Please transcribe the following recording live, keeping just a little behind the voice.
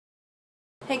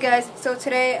Hey guys, so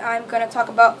today I'm going to talk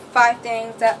about 5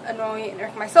 things that annoy and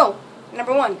irk my soul.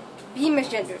 Number 1, being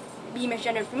misgendered. Being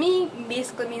misgendered for me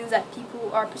basically means that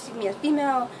people are perceiving me as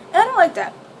female, and I don't like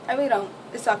that. I really don't.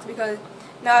 It sucks because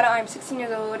now that I'm 16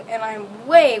 years old and I'm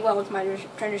way well into my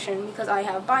transition because I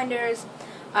have binders,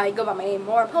 I go by my name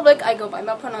more in public, I go by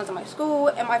male pronouns in my school,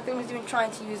 and my family's even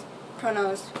trying to use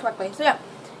pronouns correctly. So yeah.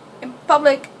 In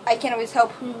public, I can't always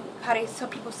help how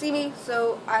people see me,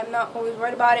 so I'm not always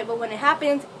worried about it. But when it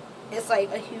happens, it's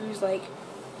like a huge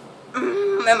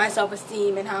in my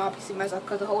self-esteem and how I perceive myself.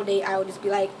 Because the whole day I would just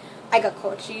be like, I got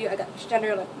called she, I got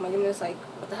misgendered, like my goodness, like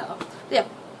what the hell. So yeah.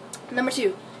 Number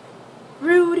 2,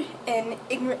 rude and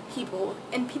ignorant people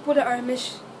and people that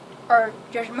are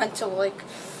judgmental. Like,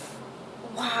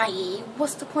 why?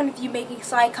 What's the point of you making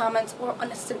side comments or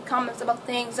unnecessary comments about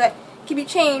things that can be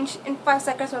changed in 5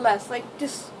 seconds or less? Like,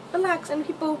 just relax. And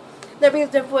people that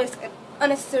raise their voice at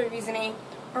unnecessary reasoning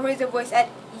or raise their voice at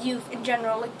youth in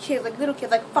general, like kids, like little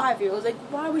kids, like 5-year-olds. Like,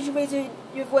 why would you raise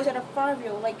your voice at a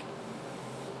 5-year-old? Like,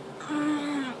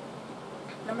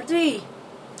 Number 3,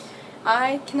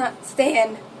 I cannot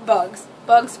stand bugs.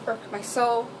 Bugs irk my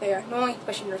soul. They are annoying,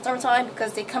 especially in the summertime,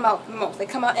 because they come out the most. They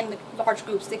come out in large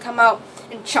groups. They come out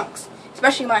in chunks,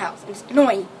 especially in my house. And it's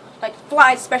annoying. Like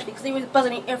flies, especially, because they were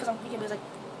buzzing in the air for some reason. It was like,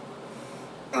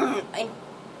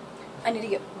 I need to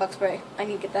get bug spray. I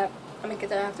need to get that. I'm gonna get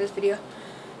that after this video.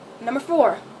 Number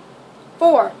 4,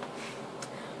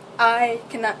 I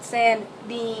cannot stand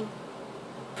being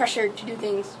pressured to do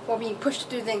things or being pushed to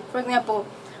do things. For example,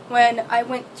 when I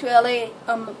went to LA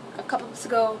a couple weeks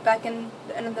ago, back in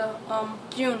the end of the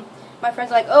June, my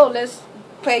friends were like, oh, let's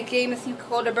play a game and see who can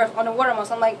hold their breath underwater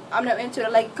most. I'm like, I'm not into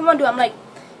it. Like, come on, dude. I'm like,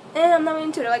 I'm not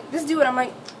into it. Like, just do it. I'm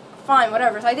like, fine,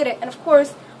 whatever. So I did it, and of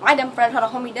course, my dumb friend tried to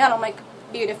hold me down. I'm like,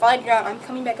 dude, if I drown, I'm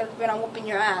coming back up and I'm whooping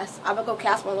your ass. I will go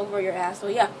cast one over your ass. So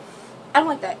yeah, I don't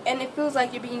like that, and it feels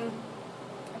like you're being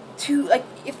too, like,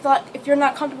 if you're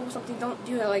not comfortable with something, don't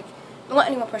do it. Like, don't let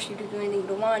anyone pressure you to do anything you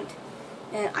don't want.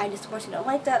 And I just personally don't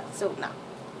like that, so no.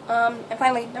 And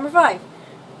finally, number 5,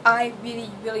 I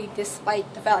really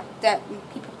dislike the fact that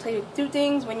people tell you to do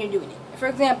things when you're doing it. For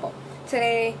example,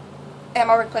 today at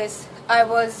my workplace, I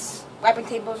was wiping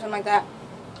tables and like that,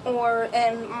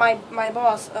 and my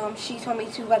boss, she told me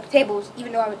to wipe the tables,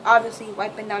 even though I was obviously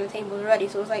wiping down the tables already.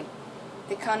 So it's like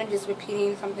they're kind of just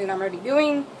repeating something I'm already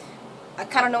doing. I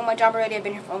kind of know my job already. I've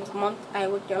been here for almost a month. I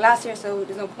worked there last year, so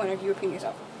there's no point of you repeating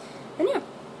yourself. And yeah,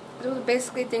 those are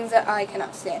basically things that I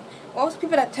cannot stand. Also,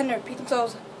 people that tend to repeat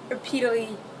themselves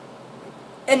repeatedly,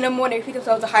 and the more they repeat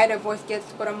themselves, the higher their voice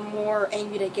gets, but the more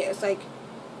angry they get. It's like,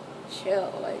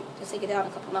 chill, like, just take it down a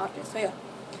couple notches. So yeah,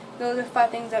 those are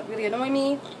 5 things that really annoy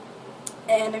me,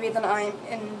 and the reason I'm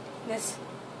in this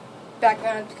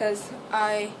background is because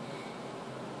I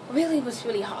was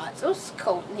really hot. So it's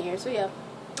cold in here, so yeah,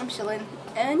 I'm chilling,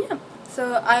 and yeah,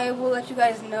 so I will let you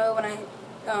guys know when I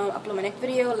upload my next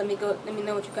video. Let me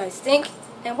know what you guys think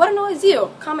and what annoys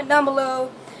you. Comment down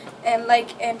below and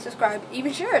like and subscribe,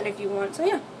 even share it if you want. So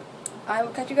yeah, I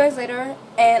will catch you guys later,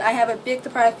 and I have a big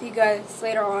surprise for you guys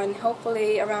later on,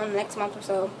 hopefully around next month or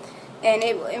so, and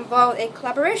it will involve a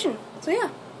collaboration. So yeah,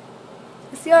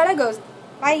 let's see how that goes.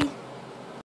 Bye.